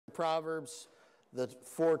Proverbs, the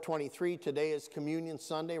 4:23. Today is Communion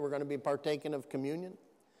Sunday. We're going to be partaking of communion.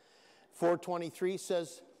 4:23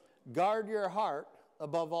 says, guard your heart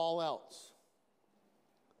above all else.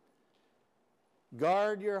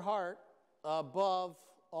 Guard your heart above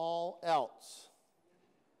all else.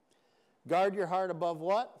 Guard your heart above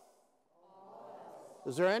what?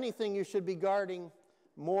 Is there anything you should be guarding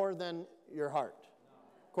more than your heart?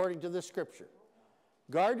 According to this scripture.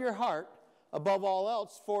 Guard your heart above all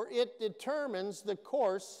else, for it determines the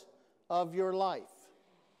course of your life.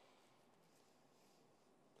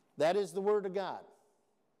 That is the Word of God.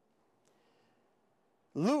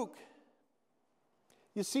 Luke,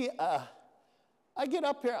 you see, I get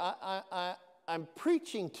up here, I'm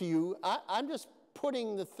preaching to you. I'm just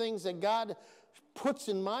putting the things that God puts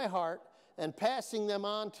in my heart and passing them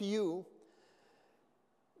on to you.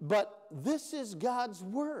 But this is God's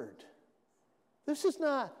Word. This is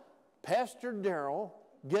not Pastor Darrell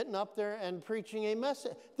getting up there and preaching a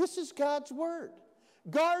message. This is God's Word.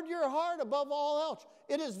 Guard your heart above all else.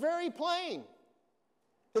 It is very plain.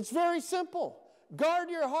 It's very simple. Guard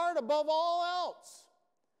your heart above all else,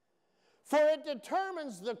 for it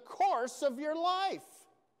determines the course of your life.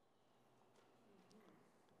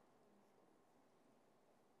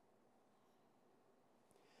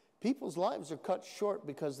 People's lives are cut short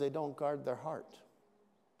because they don't guard their heart.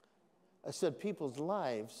 I said people's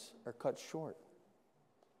lives are cut short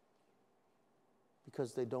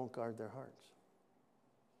because they don't guard their hearts.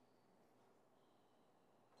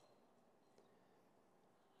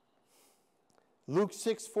 Luke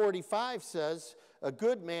 6:45 says, a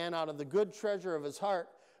good man out of the good treasure of his heart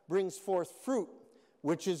brings forth fruit,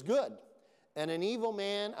 which is good. And an evil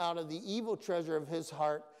man out of the evil treasure of his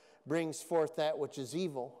heart brings forth that which is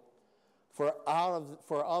evil. For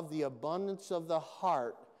of the abundance of the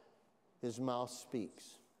heart his mouth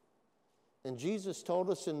speaks. And Jesus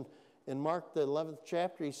told us in Mark the 11th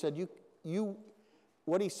chapter, he said,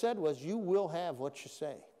 what he said was, you will have what you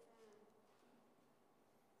say.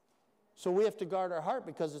 So we have to guard our heart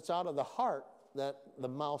because it's out of the heart that the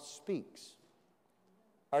mouth speaks.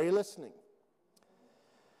 Are you listening?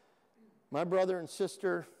 My brother and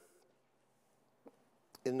sister,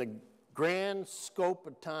 in the grand scope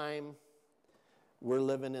of time, we're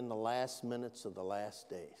living in the last minutes of the last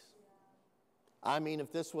days. I mean,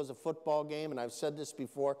 if this was a football game, and I've said this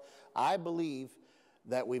before, I believe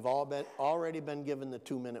that we've already been given the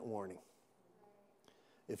 2-minute warning.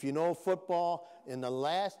 If you know football,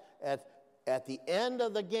 at the end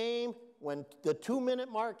of the game, when the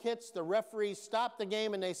 2-minute mark hits, the referees stop the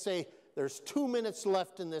game and they say, there's 2 minutes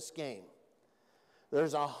left in this game.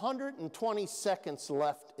 There's 120 seconds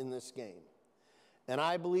left in this game. And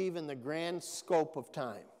I believe in the grand scope of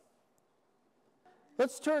time.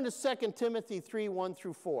 Let's turn to 2 Timothy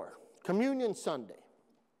 3:1-4. Communion Sunday.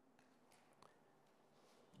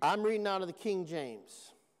 I'm reading out of the King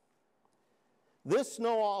James. This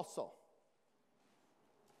know also.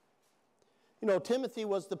 You know, Timothy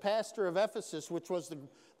was the pastor of Ephesus, which was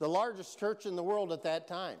the largest church in the world at that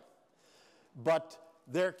time. But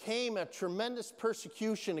there came a tremendous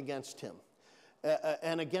persecution against him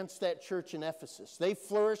and against that church in Ephesus. They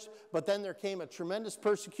flourished, but then there came a tremendous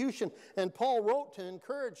persecution. And Paul wrote to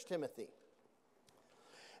encourage Timothy.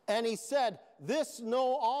 And he said, this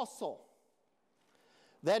know also,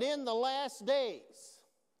 that in the last days,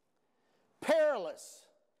 perilous,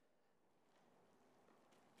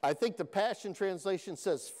 I think the Passion Translation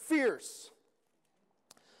says fierce,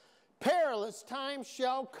 perilous times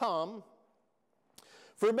shall come,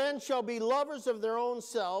 for men shall be lovers of their own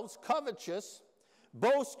selves, covetous,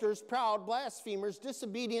 boasters, proud, blasphemers,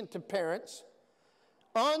 disobedient to parents,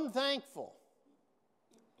 unthankful.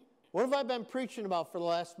 What have I been preaching about for the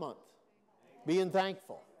last month? Being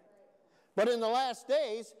thankful. But in the last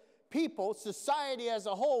days, people, society as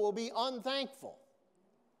a whole, will be unthankful.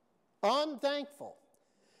 Unthankful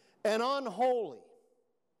and unholy.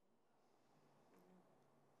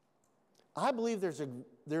 I believe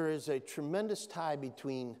there is a tremendous tie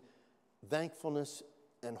between thankfulness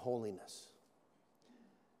and holiness.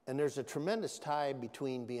 And there's a tremendous tie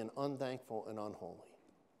between being unthankful and unholy.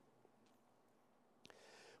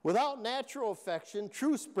 Without natural affection,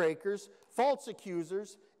 truce breakers, false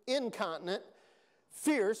accusers, incontinent,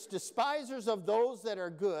 fierce, despisers of those that are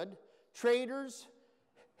good, traitors,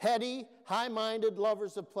 heady, high-minded,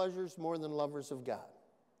 lovers of pleasures more than lovers of God.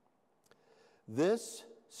 This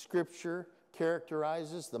scripture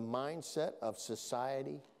characterizes the mindset of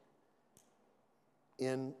society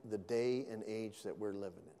in the day and age that we're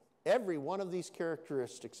living in. Every one of these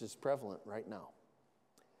characteristics is prevalent right now.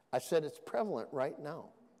 I said it's prevalent right now.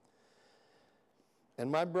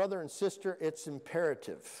 And my brother and sister, it's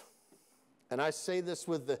imperative and I say this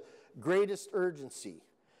with the greatest urgency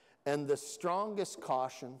and the strongest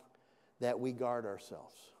caution, that we guard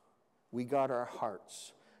ourselves. We guard our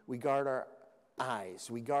hearts. We guard our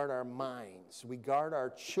eyes. We guard our minds. We guard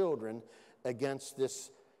our children against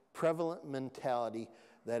this prevalent mentality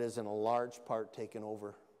that is in a large part taken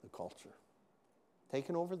over the culture,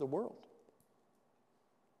 taken over the world.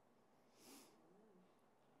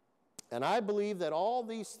 And I believe that all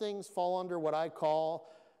these things fall under what I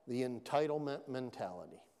call the entitlement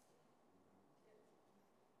mentality.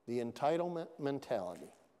 The entitlement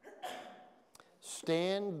mentality.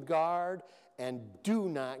 Stand guard and do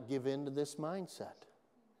not give in to this mindset.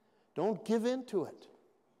 Don't give in to it.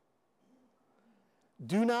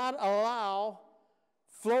 Do not allow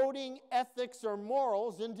floating ethics or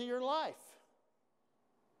morals into your life.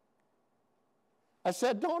 I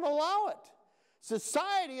said, don't allow it.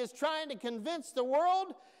 Society is trying to convince the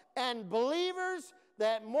world and believers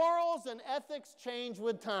that morals and ethics change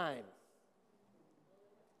with time.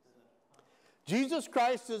 Jesus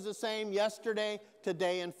Christ is the same yesterday,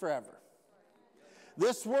 today, and forever.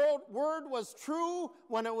 This word was true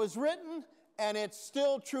when it was written, and it's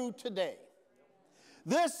still true today.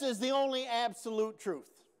 This is the only absolute truth.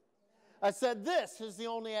 I said this is the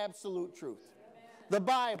only absolute truth. The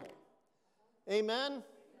Bible. Amen?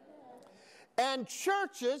 And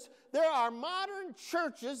churches, there are modern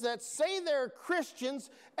churches that say they're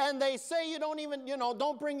Christians, and they say you don't even,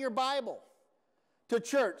 don't bring your Bible to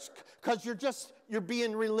church because you're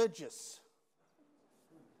being religious.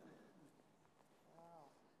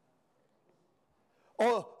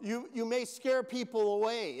 Oh, you may scare people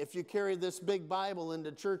away if you carry this big Bible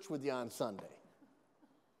into church with you on Sunday.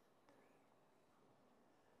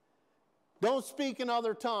 Don't speak in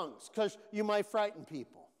other tongues because you might frighten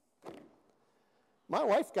people. My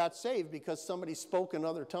wife got saved because somebody spoke in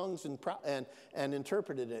other tongues and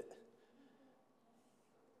interpreted it.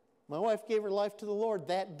 My wife gave her life to the Lord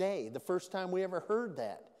that day, the first time we ever heard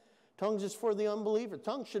that. Tongues is for the unbeliever.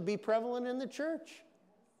 Tongues should be prevalent in the church.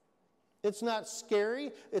 It's not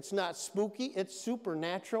scary, it's not spooky, it's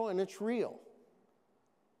supernatural, and it's real.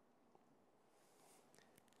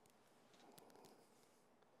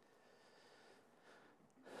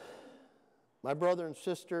 My brother and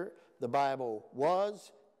sister, the Bible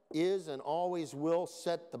was, is, and always will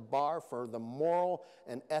set the bar for the moral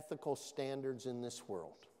and ethical standards in this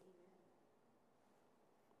world.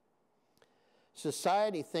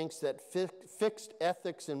 Society thinks that fixed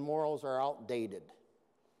ethics and morals are outdated.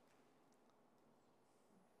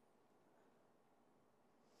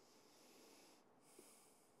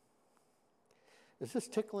 Is this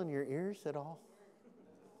tickling your ears at all?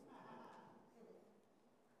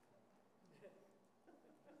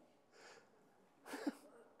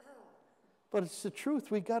 But it's the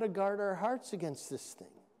truth. We've got to guard our hearts against this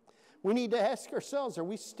thing. We need to ask ourselves, are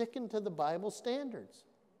we sticking to the Bible standards?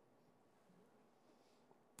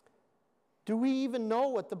 Do we even know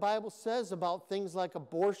what the Bible says about things like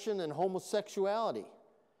abortion and homosexuality?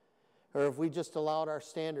 Or have we just allowed our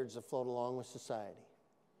standards to float along with society?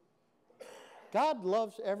 God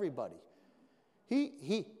loves everybody.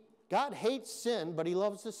 God hates sin, but he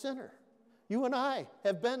loves the sinner. You and I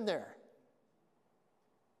have been there.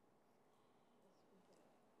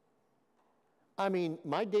 I mean,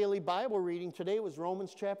 my daily Bible reading today was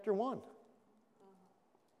Romans chapter 1.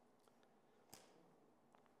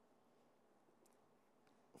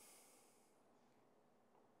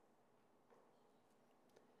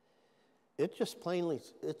 It just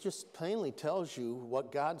plainly tells you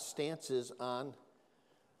what God's stance is on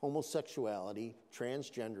homosexuality,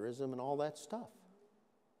 transgenderism, and all that stuff.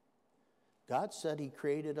 God said he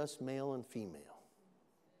created us male and female.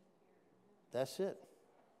 That's it.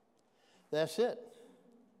 That's it.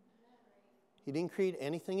 He didn't create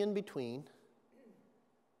anything in between.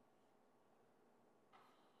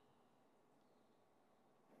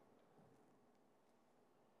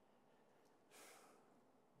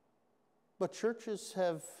 But churches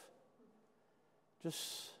have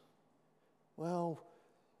just, we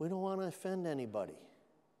don't want to offend anybody.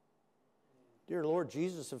 Dear Lord,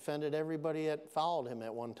 Jesus offended everybody that followed him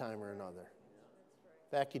at one time or another.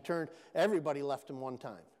 In fact, everybody left him one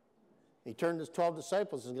time. He turned his 12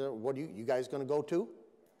 disciples and said, what are you guys going to go too?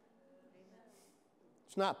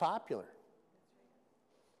 It's not popular.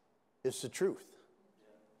 It's the truth.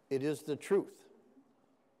 It is the truth.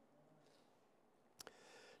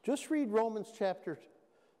 Just read Romans chapter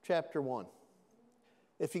 1.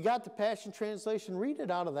 If you got the Passion Translation, read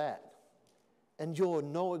it out of that. And you'll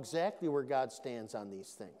know exactly where God stands on these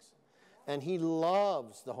things. And he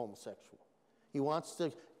loves the homosexual. He wants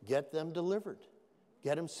to get them delivered,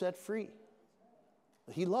 get them set free.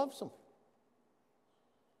 He loves them.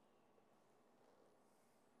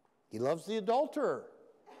 He loves the adulterer.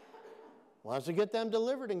 Wants to get them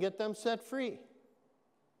delivered and get them set free.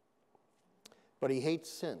 But he hates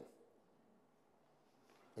sin.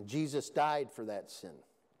 And Jesus died for that sin.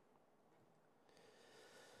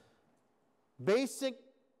 Basic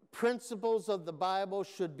principles of the Bible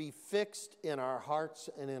should be fixed in our hearts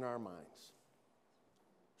and in our minds.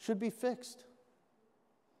 Should be fixed.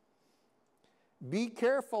 Be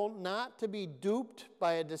careful not to be duped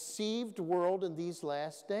by a deceived world in these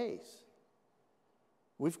last days.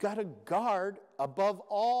 We've got to guard above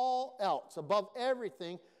all else, above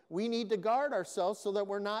everything. We need to guard ourselves so that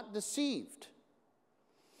we're not deceived.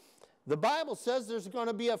 The Bible says there's going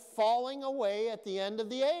to be a falling away at the end of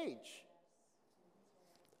the age.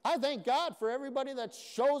 I thank God for everybody that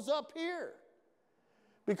shows up here,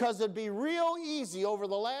 because it'd be real easy over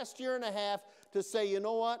the last year and a half to say, you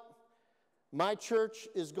know what? My church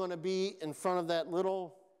is going to be in front of that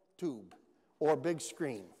little tube or big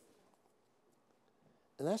screen.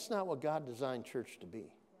 And that's not what God designed church to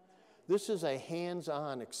be. This is a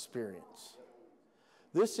hands-on experience.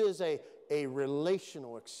 This is a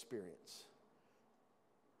relational experience.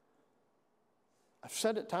 I've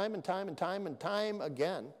said it time and time and time and time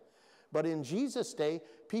again, but in Jesus' day,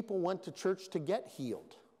 people went to church to get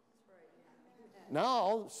healed.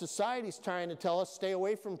 Now, society's trying to tell us, stay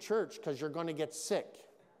away from church because you're going to get sick.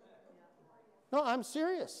 No, I'm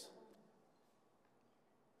serious.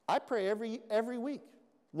 I pray every week.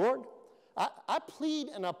 Lord, I plead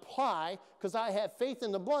and apply, because I have faith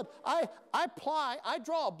in the blood. I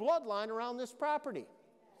draw a bloodline around this property.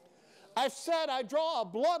 I've said I draw a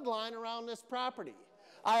bloodline around this property.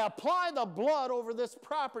 I apply the blood over this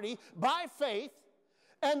property by faith,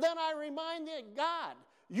 and then I remind God,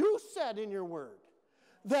 you said in your word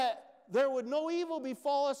that there would no evil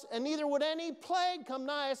befall us, and neither would any plague come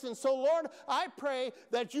nigh us. And so, Lord, I pray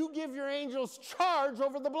that you give your angels charge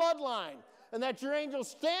over the bloodline, and that your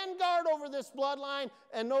angels stand guard over this bloodline,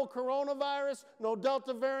 and no coronavirus, no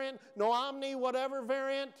Delta variant, no Omni whatever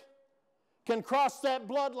variant can cross that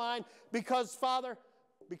bloodline, because, Father,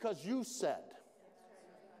 because you said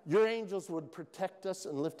your angels would protect us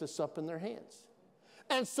and lift us up in their hands.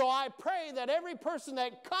 And so I pray that every person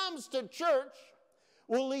that comes to church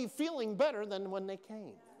will leave feeling better than when they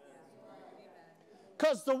came.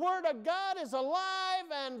 Because the Word of God is alive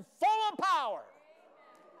and full of power.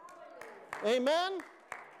 Amen?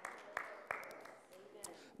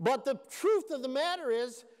 But the truth of the matter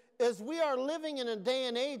is we are living in a day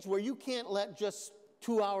and age where you can't let just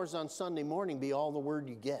 2 hours on Sunday morning be all the Word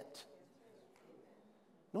you get.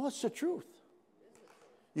 No, it's the truth.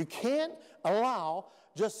 You can't allow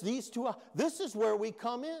just these 2 hours. This is where we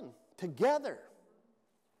come in together.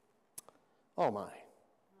 Oh, my.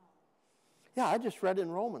 Yeah, I just read in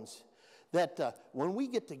Romans that when we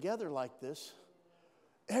get together like this,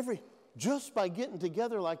 just by getting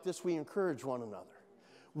together like this, we encourage one another.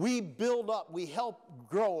 We build up, we help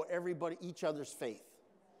grow each other's faith.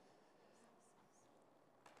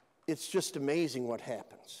 It's just amazing what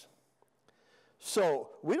happens. So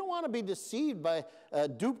we don't want to be deceived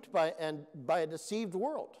duped by a deceived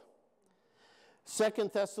world. 2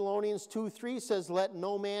 Thessalonians 2:3 says, let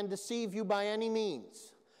no man deceive you by any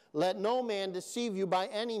means. Let no man deceive you by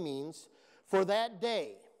any means, for that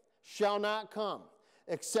day shall not come,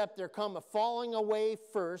 except there come a falling away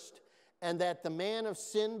first, and that the man of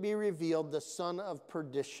sin be revealed, the son of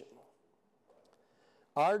perdition.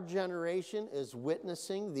 Our generation is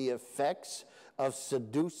witnessing the effects of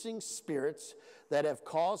seducing spirits that have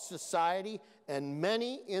caused society and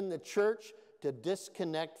many in the church to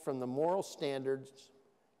disconnect from the moral standards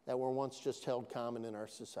that were once just held common in our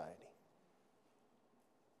society.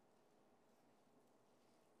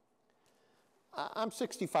 I'm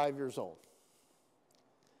 65 years old.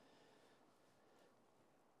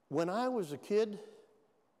 When I was a kid,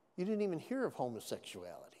 you didn't even hear of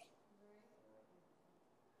homosexuality.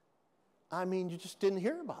 I mean, you just didn't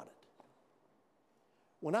hear about it.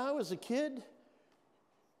 When I was a kid,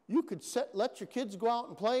 you could let your kids go out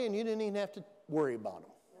and play, and you didn't even have to worry about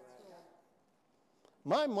them.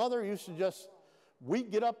 My mother used to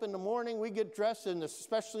we'd get up in the morning, we'd get dressed,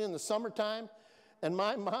 especially in the summertime, and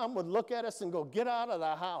my mom would look at us and go, get out of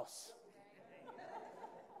the house.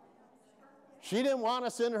 She didn't want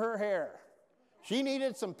us in her hair. She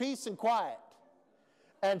needed some peace and quiet.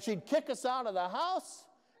 And she'd kick us out of the house,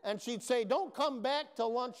 and she'd say, don't come back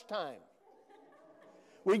till lunchtime.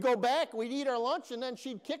 We'd go back, we'd eat our lunch, and then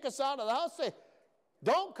she'd kick us out of the house and say,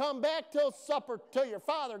 don't come back till supper, till your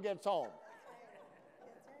father gets home.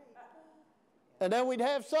 And then we'd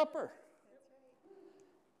have supper.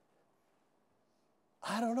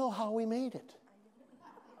 I don't know how we made it.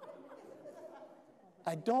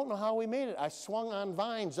 I don't know how we made it. I swung on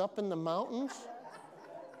vines up in the mountains.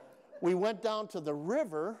 We went down to the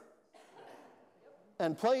river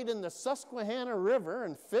and played in the Susquehanna River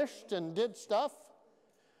and fished and did stuff.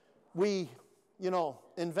 We,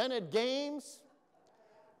 invented games.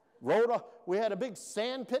 We had a big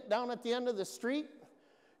sand pit down at the end of the street.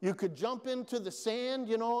 You could jump into the sand,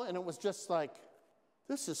 and it was just like,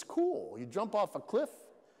 this is cool. You jump off a cliff.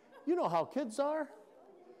 You know how kids are.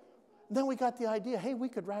 Then we got the idea, hey, we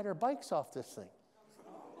could ride our bikes off this thing.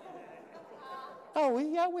 Oh,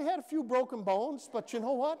 we had a few broken bones, but you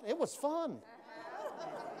know what? It was fun.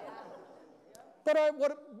 But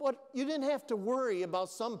what you didn't have to worry about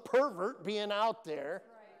some pervert being out there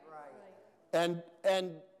and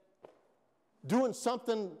doing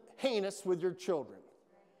something heinous with your children.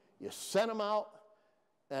 You sent them out,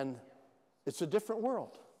 and it's a different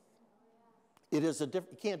world. You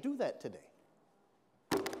can't do that today.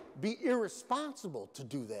 Be irresponsible to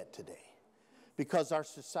do that today because our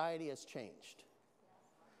society has changed.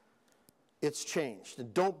 It's changed,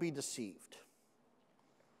 and don't be deceived.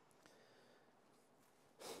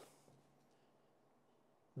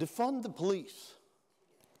 Defund the police.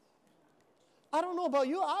 I don't know about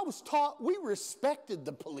you. I was taught we respected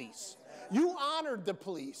the police. You honored the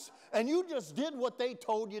police, and you just did what they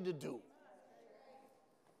told you to do.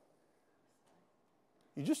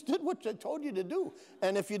 You just did what they told you to do.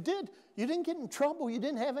 And if you did, you didn't get in trouble. You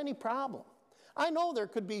didn't have any problem. I know there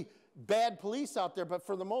could be bad police out there, but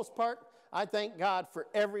for the most part, I thank God for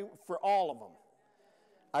all of them.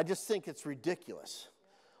 I just think it's ridiculous.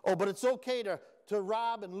 Oh, but it's okay to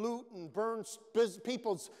rob and loot and burn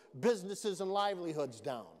people's businesses and livelihoods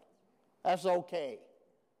down. That's okay.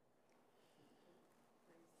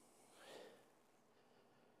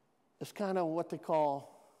 It's kind of what they call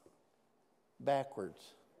backwards.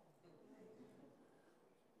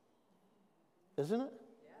 Isn't it?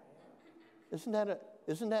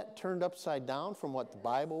 Isn't that turned upside down from what the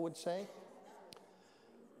Bible would say?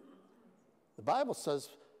 The Bible says,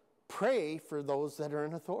 pray for those that are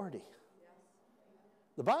in authority.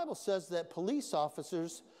 The Bible says that police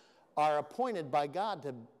officers are appointed by God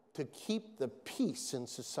to keep the peace in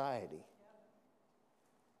society.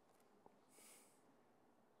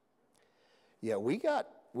 Yeah, we got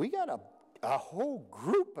a whole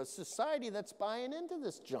group of society that's buying into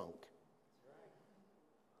this junk.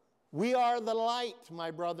 We are the light,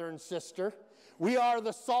 my brother and sister. We are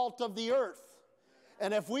the salt of the earth.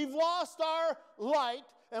 And if we've lost our light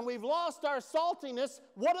and we've lost our saltiness,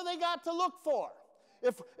 what do they got to look for?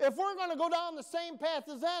 If we're going to go down the same path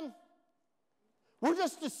as them, we're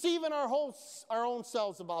just deceiving our own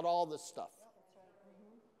selves about all this stuff.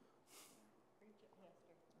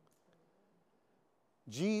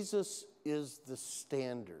 Jesus is the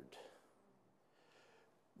standard.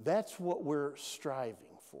 That's what we're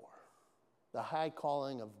striving for. The high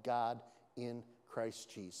calling of God in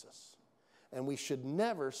Christ Jesus. And we should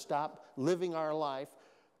never stop living our life.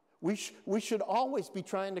 We should always be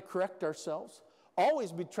trying to correct ourselves.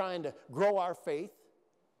 Always be trying to grow our faith.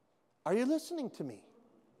 Are you listening to me?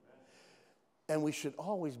 And we should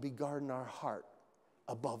always be guarding our heart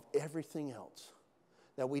above everything else.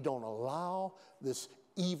 That we don't allow this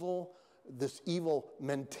evil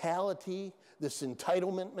mentality, this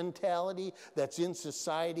entitlement mentality that's in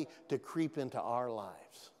society to creep into our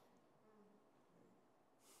lives.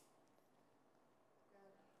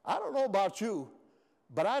 I don't know about you,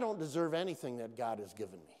 but I don't deserve anything that God has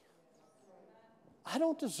given me. I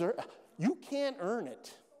don't deserve, you can't earn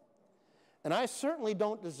it. And I certainly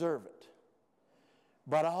don't deserve it.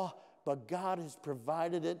 But God has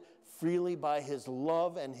provided it freely by His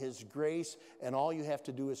love and His grace, and all you have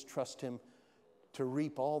to do is trust Him to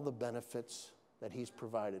reap all the benefits that He's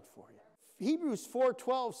provided for you. Hebrews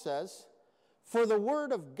 4:12 says, "For the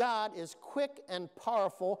word of God is quick and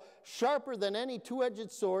powerful, sharper than any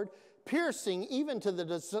two-edged sword, piercing even to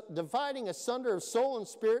the dividing asunder of soul and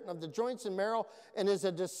spirit and of the joints and marrow, and is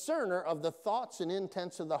a discerner of the thoughts and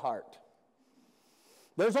intents of the heart."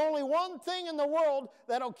 There's only one thing in the world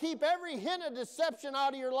that'll keep every hint of deception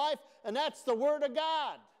out of your life, and that's the Word of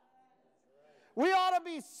God. We ought to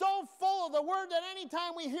be so full of the Word that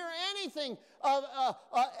anytime we hear anything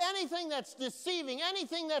that's deceiving,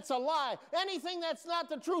 anything that's a lie, anything that's not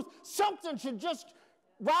the truth, something should just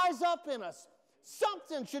rise up in us.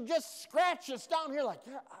 Something should just scratch us down here like,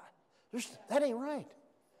 that ain't right.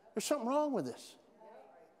 There's something wrong with this.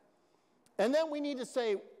 And then we need to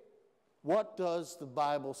say, what does the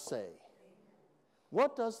Bible say?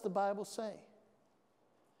 What does the Bible say?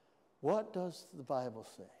 What does the Bible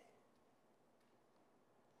say?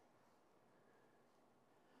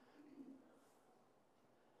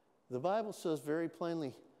 The Bible says very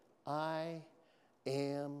plainly, I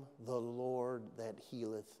am the Lord that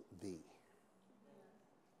healeth thee.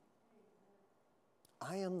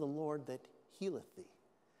 I am the Lord that healeth thee.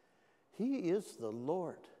 He is the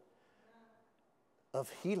Lord of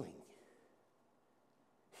healing.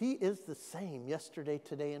 He is the same yesterday,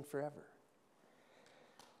 today, and forever.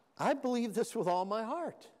 I believe this with all my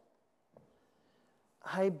heart.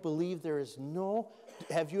 I believe there is no...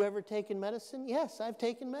 Have you ever taken medicine? Yes, I've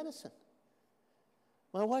taken medicine.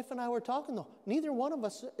 My wife and I were talking, though. Neither one of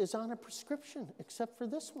us is on a prescription except for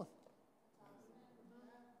this one.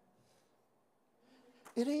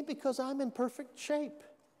 It ain't because I'm in perfect shape.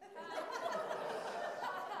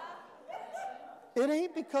 It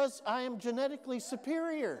ain't because I am genetically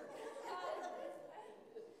superior.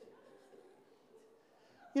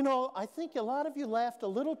 You know, I think a lot of you laughed a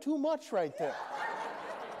little too much right there.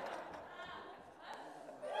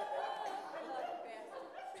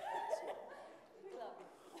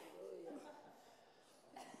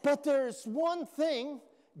 But there's one thing,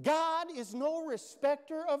 God is no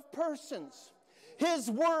respecter of persons. His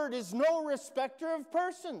word is no respecter of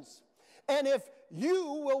persons. And if you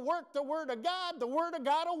will work the word of God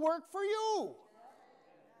will work for you.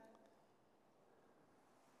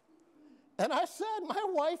 And I said, my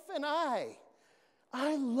wife and I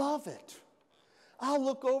love it. I'll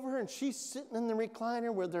look over her and she's sitting in the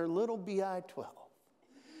recliner with her little BI-12.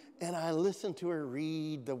 And I listen to her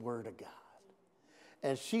read the word of God.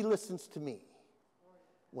 And she listens to me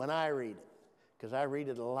when I read it, because I read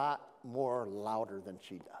it a lot more louder than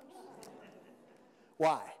she does.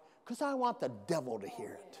 Why? Because I want the devil to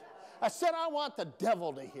hear it. I said I want the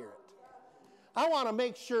devil to hear it. I want to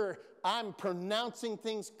make sure I'm pronouncing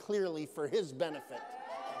things clearly for his benefit.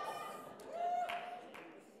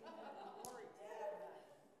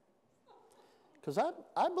 Because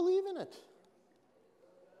I believe in it.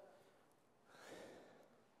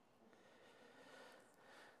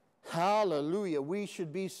 Hallelujah. We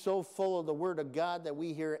should be so full of the Word of God that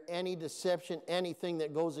we hear any deception, anything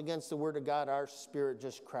that goes against the Word of God, our spirit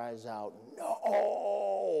just cries out,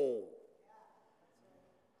 no.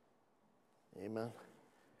 Amen.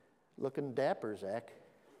 Looking dapper, Zach.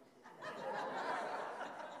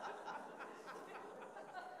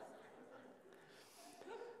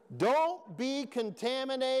 Don't be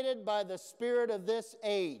contaminated by the spirit of this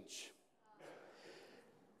age.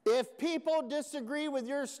 If people disagree with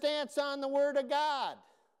your stance on the Word of God,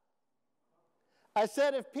 I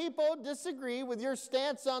said if people disagree with your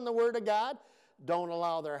stance on the Word of God, don't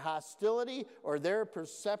allow their hostility or their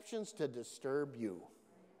perceptions to disturb you.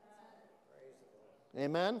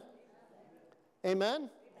 Amen? Amen?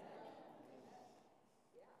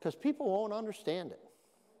 Because people won't understand it.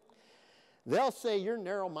 They'll say you're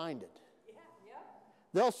narrow-minded.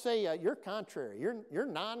 They'll say you're contrary. You're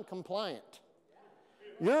non-compliant.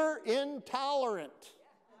 You're intolerant.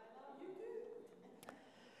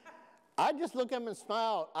 I just look at them and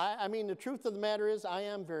smile. I mean, the truth of the matter is I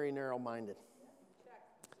am very narrow-minded.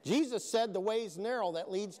 Jesus said the way's narrow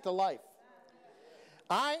that leads to life.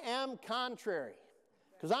 I am contrary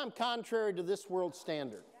because I'm contrary to this world's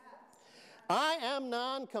standard. I am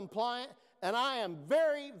non-compliant and I am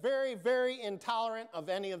very, very, very intolerant of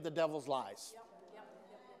any of the devil's lies.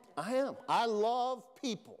 I am. I love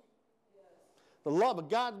people. The love of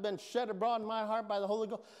God has been shed abroad in my heart by the Holy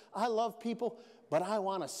Ghost. I love people, but I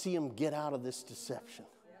want to see them get out of this deception.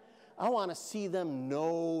 I want to see them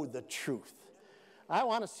know the truth. I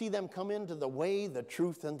want to see them come into the way, the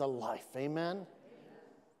truth, and the life. Amen?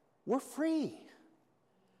 We're free.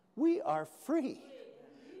 We are free.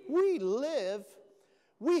 We live,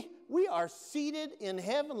 we are seated in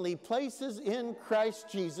heavenly places in Christ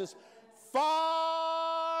Jesus, far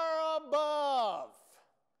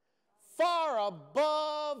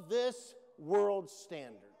above this world's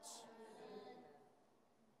standards.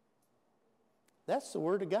 That's the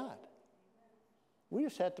Word of God. We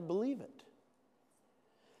just have to believe it.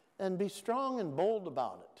 And be strong and bold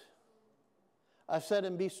about it. I said,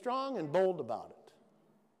 and be strong and bold about it.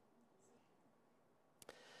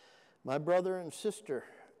 My brother and sister,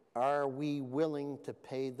 are we willing to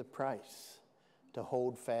pay the price to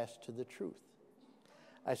hold fast to the truth?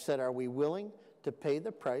 I said, are we willing to pay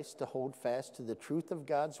the price to hold fast to the truth of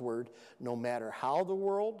God's Word, no matter how the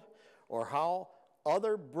world or how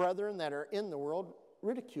other brethren that are in the world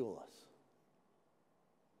ridicule us?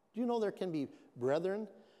 Do you know there can be brethren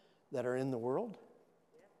that are in the world?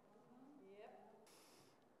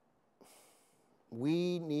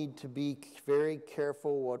 We need to be very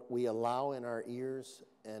careful what we allow in our ears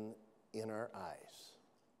and in our eyes.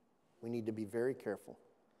 We need to be very careful.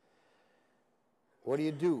 What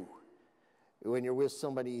do? When you're with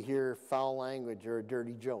somebody, you hear foul language or a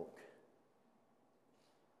dirty joke.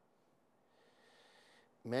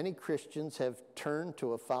 Many Christians have turned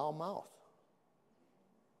to a foul mouth.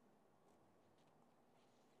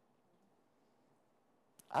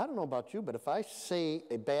 I don't know about you, but if I say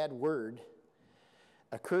a bad word,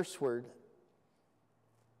 a curse word,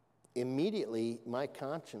 immediately my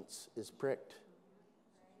conscience is pricked.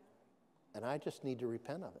 And I just need to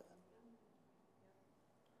repent of it.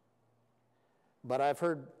 But I've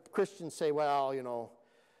heard Christians say, well, you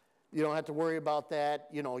don't have to worry about that.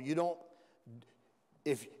 You don't,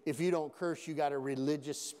 if you don't curse, you got a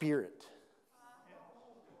religious spirit.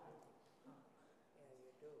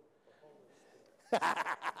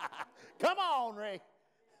 Come on, Ray.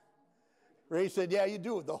 Ray said, yeah, you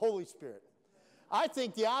do, the Holy Spirit. I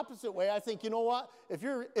think the opposite way. I think, you know what? If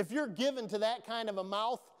you're given to that kind of a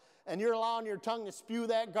mouth and you're allowing your tongue to spew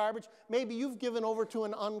that garbage, maybe you've given over to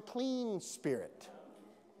an unclean spirit.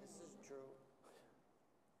 This is true.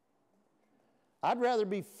 I'd rather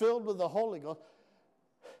be filled with the Holy Ghost.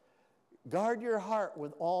 Guard your heart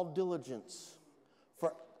with all diligence,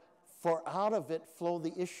 for out of it flow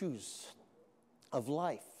the issues of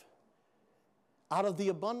life. Out of the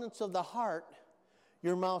abundance of the heart,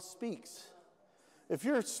 your mouth speaks. If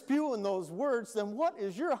you're spewing those words, then what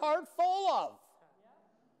is your heart full of?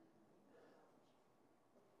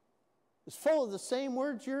 It's full of the same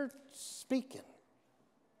words you're speaking.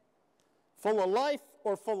 Full of life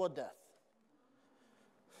or full of death?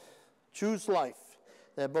 Choose life,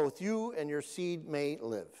 that both you and your seed may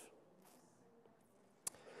live.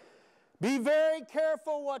 Be very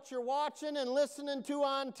careful what you're watching and listening to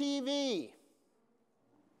on TV.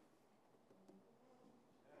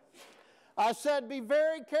 I said be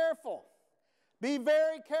very careful. Be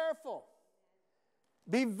very careful.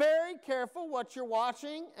 Be very careful what you're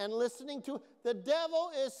watching and listening to. The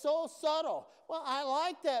devil is so subtle. Well, I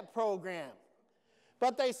like that program.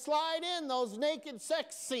 But they slide in those naked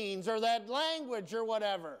sex scenes or that language or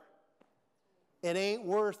whatever. It ain't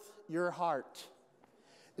worth your heart.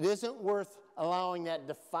 It isn't worth allowing that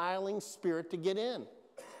defiling spirit to get in.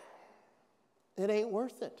 It ain't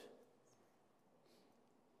worth it.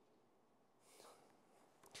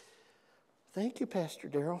 Thank you, Pastor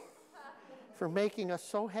Darrell, for making us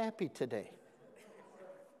so happy today.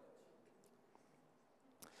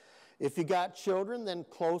 If you got children, then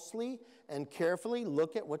closely and carefully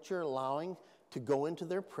look at what you're allowing to go into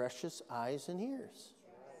their precious eyes and ears.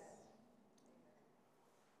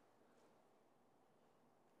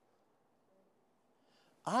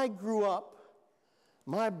 I grew up,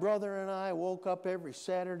 my brother and I woke up every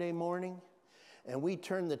Saturday morning and we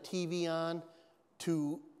turned the TV on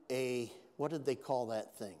to what did they call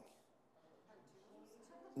that thing?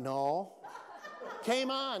 No. Came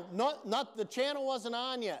on. Not the channel wasn't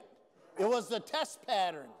on yet. It was the test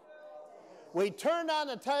pattern. We turned on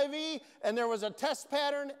the TV and there was a test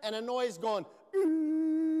pattern and a noise going,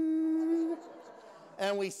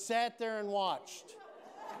 and we sat there and watched.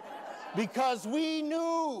 Because we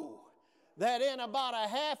knew that in about a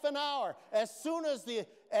half an hour, as soon as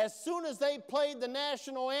they played the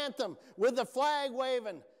national anthem with the flag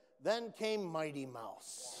waving, then came Mighty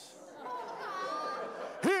Mouse.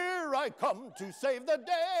 Here I come to save the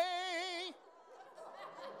day.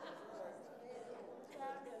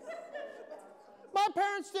 My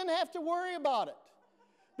parents didn't have to worry about it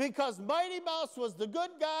because Mighty Mouse was the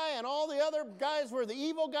good guy and all the other guys were the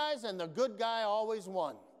evil guys and the good guy always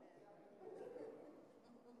won.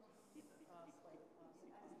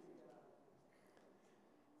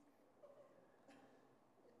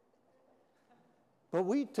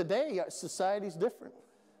 But today, our society's different.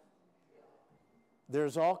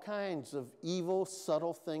 There's all kinds of evil,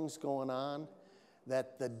 subtle things going on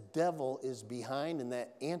that the devil is behind and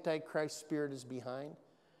that Antichrist spirit is behind.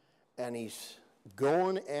 And he's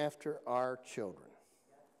going after our children.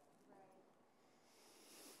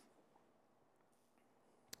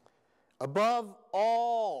 Above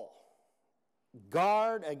all,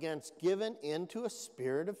 guard against giving into a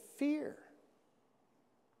spirit of fear.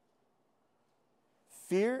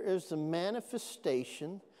 Fear is the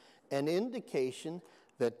manifestation and indication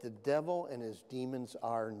that the devil and his demons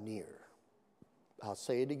are near. I'll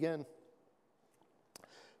say it again.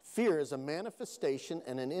 Fear is a manifestation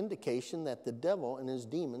and an indication that the devil and his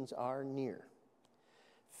demons are near.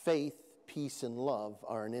 Faith, peace, and love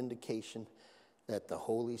are an indication that the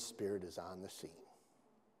Holy Spirit is on the scene.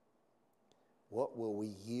 What will we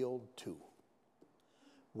yield to?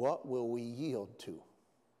 What will we yield to?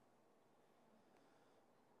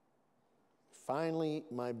 Finally,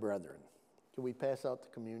 my brethren, can we pass out the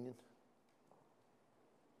communion?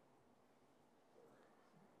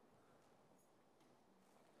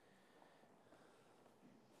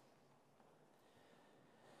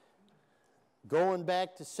 Going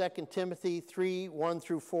back to 2 Timothy 3, 1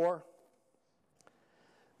 through 4.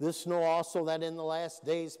 This know also that in the last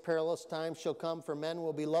days perilous times shall come, for men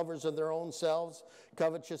will be lovers of their own selves,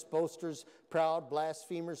 covetous, boasters, proud,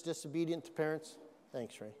 blasphemers, disobedient to parents.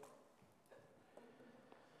 Thanks, Ray.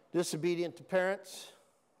 Disobedient to parents,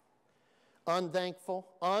 unthankful.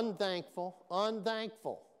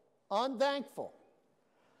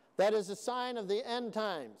 That is a sign of the end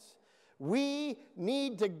times. We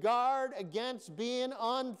need to guard against being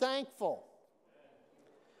unthankful.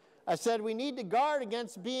 I said we need to guard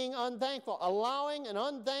against being unthankful. Allowing an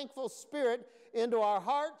unthankful spirit into our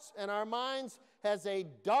hearts and our minds has a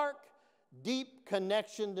dark, deep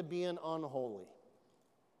connection to being unholy.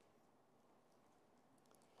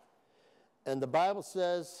 And the Bible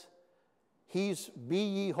says, be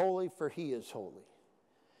ye holy, for he is holy.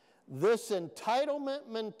 This entitlement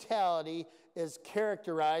mentality is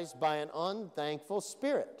characterized by an unthankful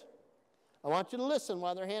spirit. I want you to listen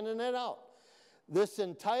while they're handing it out. This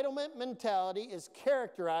entitlement mentality is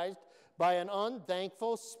characterized by an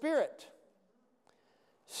unthankful spirit.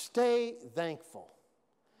 Stay thankful.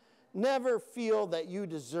 Never feel that you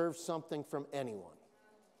deserve something from anyone.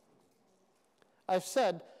 I've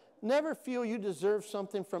said, never feel you deserve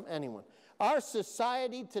something from anyone. Our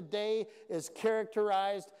society today is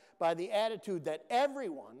characterized by the attitude that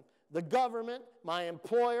everyone, the government, my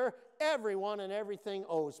employer, everyone and everything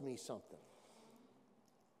owes me something.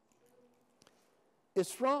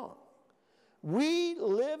 It's wrong. We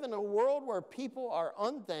live in a world where people are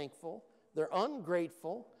unthankful, they're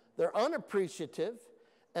ungrateful, they're unappreciative,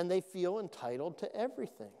 and they feel entitled to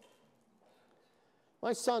everything.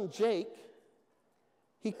 My son Jake,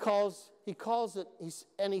 he calls it,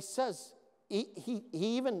 and he says,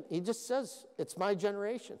 he just says, it's my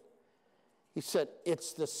generation. He said,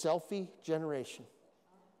 it's the selfie generation.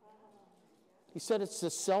 He said, it's the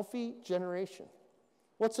selfie generation.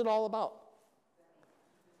 What's it all about?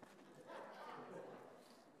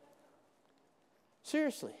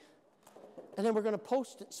 Seriously. And then we're going to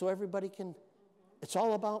post it so everybody can, it's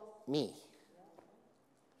all about me.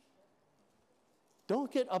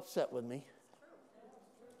 Don't get upset with me.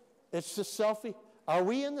 It's the selfie. Are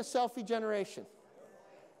we in the selfie generation?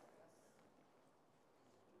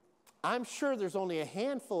 I'm sure there's only a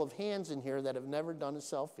handful of hands in here that have never done a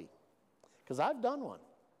selfie. Because I've done one.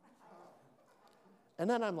 And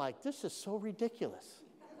then I'm like, this is so ridiculous.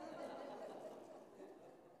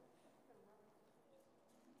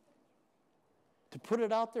 To put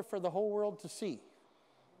it out there for the whole world to see.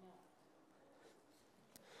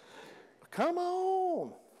 Come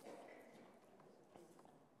on.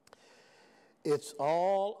 It's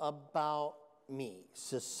all about me.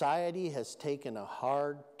 Society has taken a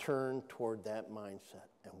hard turn toward that mindset,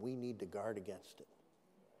 and we need to guard against it.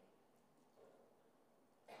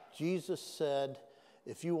 Jesus said,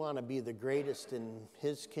 if you want to be the greatest in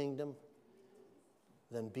his kingdom,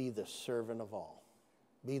 then be the servant of all.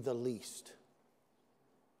 Be the least.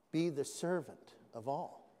 Be the servant of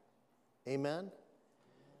all. Amen?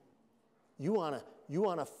 You want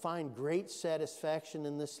to find great satisfaction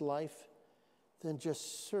in this life? Then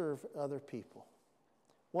just serve other people.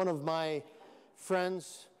 One of my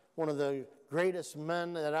friends, one of the greatest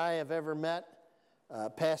men that I have ever met,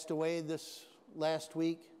 passed away this last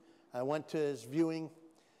week. I went to his viewing,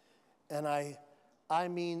 and I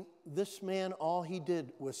mean, this man, all he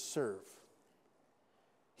did was serve.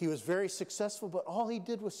 He was very successful, but all he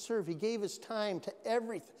did was serve. He gave his time to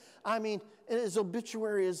everything. I mean, his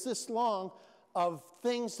obituary is this long of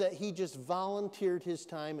things that he just volunteered his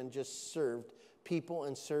time and just served people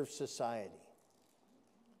and served society.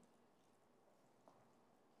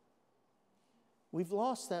 We've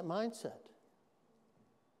lost that mindset.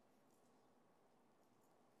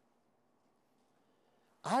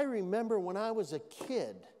 I remember when I was a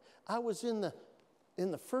kid, I was in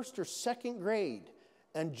the first or second grade,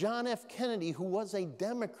 and John F. Kennedy, who was a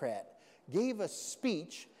Democrat, gave a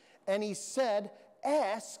speech, and he said,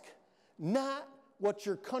 ask not what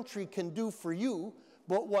your country can do for you,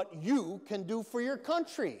 but what you can do for your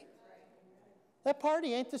country. That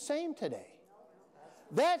party ain't the same today.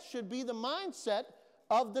 That should be the mindset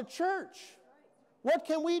of the church. What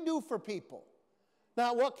can we do for people?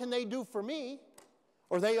 Not what can they do for me?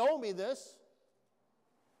 Or they owe me this.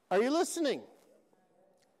 Are you listening?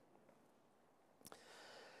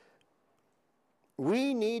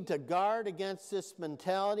 We need to guard against this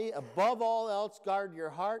mentality. Above all else, guard your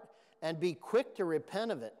heart and be quick to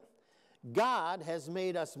repent of it. God has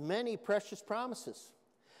made us many precious promises.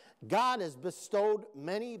 God has bestowed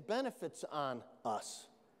many benefits on us.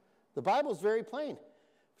 The Bible is very plain.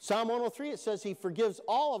 Psalm 103, it says he forgives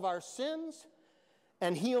all of our sins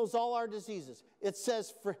and heals all our diseases. It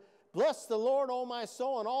says, bless the Lord, O my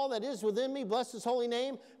soul, and all that is within me. Bless his holy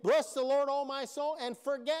name. Bless the Lord, O my soul, and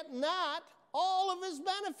forget not all of his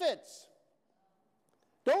benefits.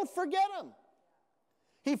 Don't forget him.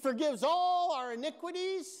 He forgives all our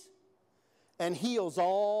iniquities and heals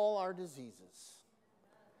all our diseases.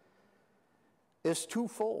 It's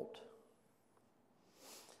twofold.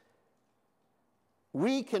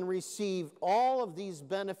 We can receive all of these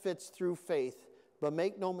benefits through faith, but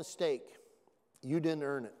make no mistake, you didn't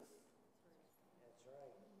earn it.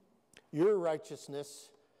 Your righteousness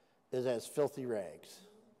is as filthy rags.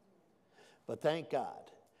 But thank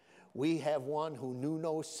God, we have one who knew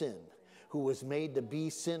no sin, who was made to be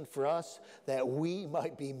sin for us, that we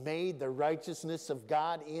might be made the righteousness of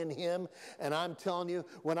God in him. And I'm telling you,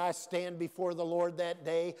 when I stand before the Lord that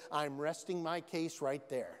day, I'm resting my case right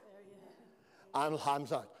there. I'm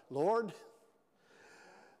like, Lord,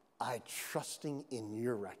 I'm trusting in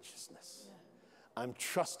your righteousness. I'm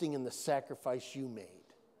trusting in the sacrifice you made.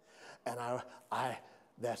 And I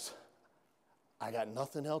got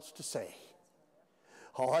nothing else to say.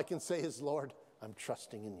 All I can say is, Lord, I'm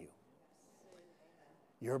trusting in you.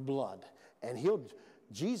 Your blood. And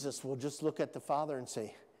Jesus will just look at the Father and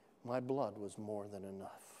say, my blood was more than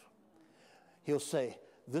enough. He'll say,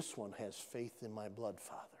 this one has faith in my blood,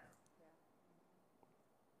 Father.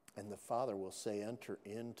 And the Father will say, enter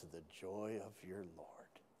into the joy of your Lord.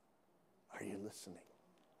 Are you listening?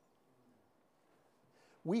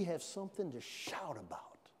 We have something to shout about.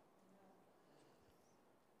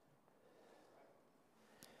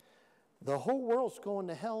 The whole world's going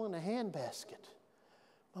to hell in a handbasket.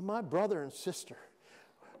 But my brother and sister,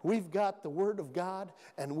 we've got the Word of God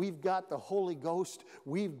and we've got the Holy Ghost.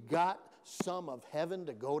 We've got some of heaven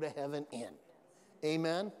to go to heaven in.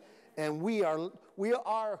 Amen? And we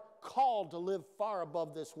are called to live far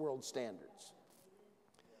above this world's standards.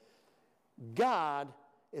 God,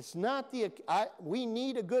 it's not we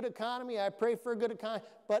need a good economy. I pray for a good economy.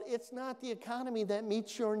 But it's not the economy that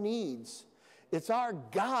meets your needs. It's our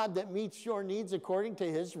God that meets your needs according to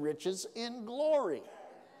his riches in glory.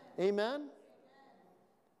 Amen?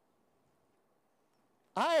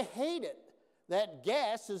 I hate it that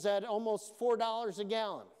gas is at almost $4 a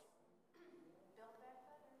gallon.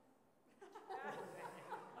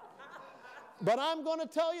 But I'm going to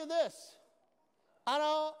tell you this.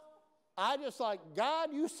 I just like,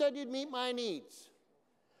 God, you said you'd meet my needs.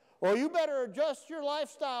 Or you better adjust your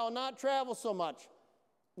lifestyle and not travel so much.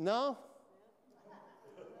 No.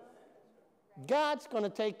 God's going to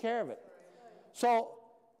take care of it. So,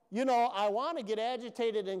 I want to get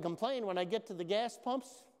agitated and complain when I get to the gas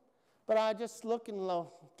pumps, but I just look and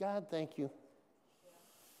go, God, thank you.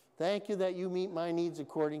 Thank you that you meet my needs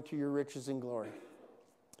according to your riches and glory.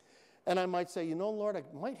 And I might say, Lord, I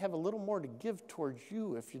might have a little more to give towards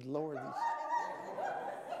you if you'd lower these.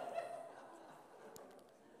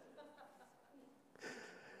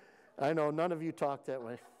 I know none of you talk that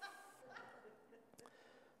way.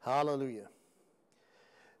 Hallelujah.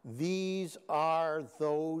 These are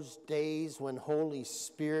those days when Holy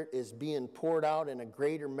Spirit is being poured out in a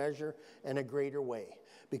greater measure and a greater way.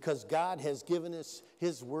 Because God has given us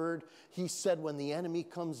his word. He said, when the enemy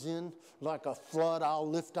comes in like a flood, I'll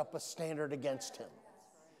lift up a standard against him.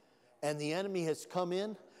 And the enemy has come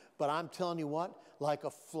in, but I'm telling you what, like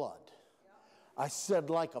a flood. I said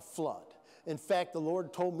like a flood. In fact, the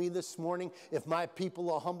Lord told me this morning, if my people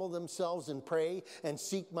will humble themselves and pray and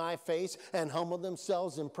seek my face and humble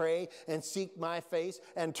themselves and pray and seek my face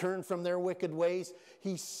and turn from their wicked ways,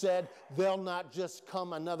 he said, there'll not just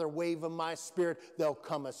come another wave of my spirit, there'll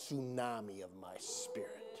come a tsunami of my spirit.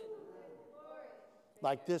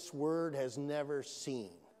 Like this word has never seen.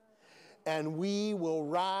 And we will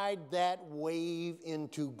ride that wave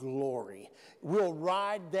into glory. We'll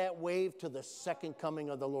ride that wave to the second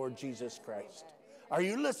coming of the Lord Jesus Christ. Are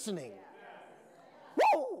you listening?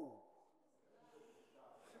 Woo!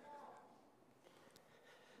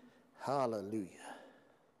 Hallelujah.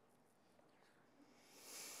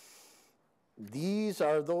 These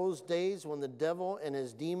are those days when the devil and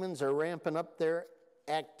his demons are ramping up their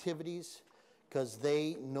activities because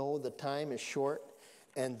they know the time is short.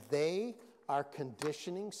 And they are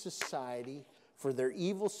conditioning society for their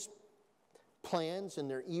evil plans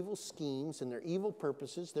and their evil schemes and their evil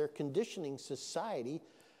purposes. They're conditioning society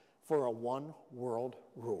for a one-world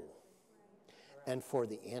rule and for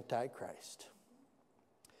the Antichrist.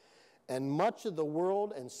 And much of the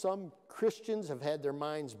world and some Christians have had their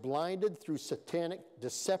minds blinded through satanic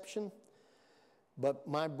deception. But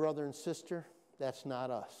my brother and sister, that's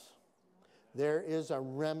not us. There is a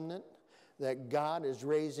remnant that God is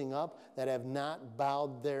raising up that have not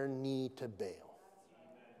bowed their knee to Baal.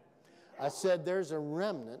 I said there's a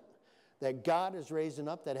remnant that God is raising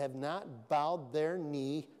up that have not bowed their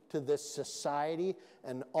knee to this society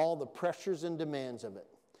and all the pressures and demands of it.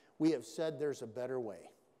 We have said there's a better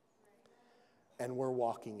way, and we're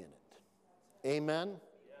walking in it. Amen?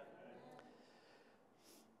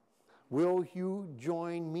 Will you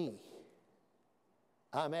join me?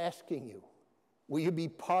 I'm asking you, will you be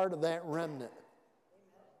part of that remnant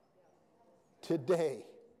today?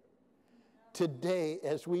 Today,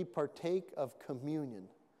 as we partake of communion,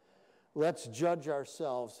 let's judge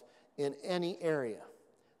ourselves in any area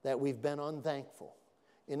that we've been unthankful,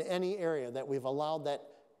 in any area that we've allowed that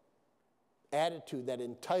attitude, that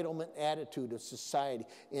entitlement attitude of society,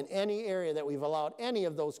 in any area that we've allowed any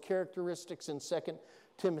of those characteristics in 2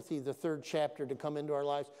 Timothy, the 3rd chapter, to come into our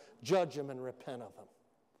lives. Judge them and repent of them.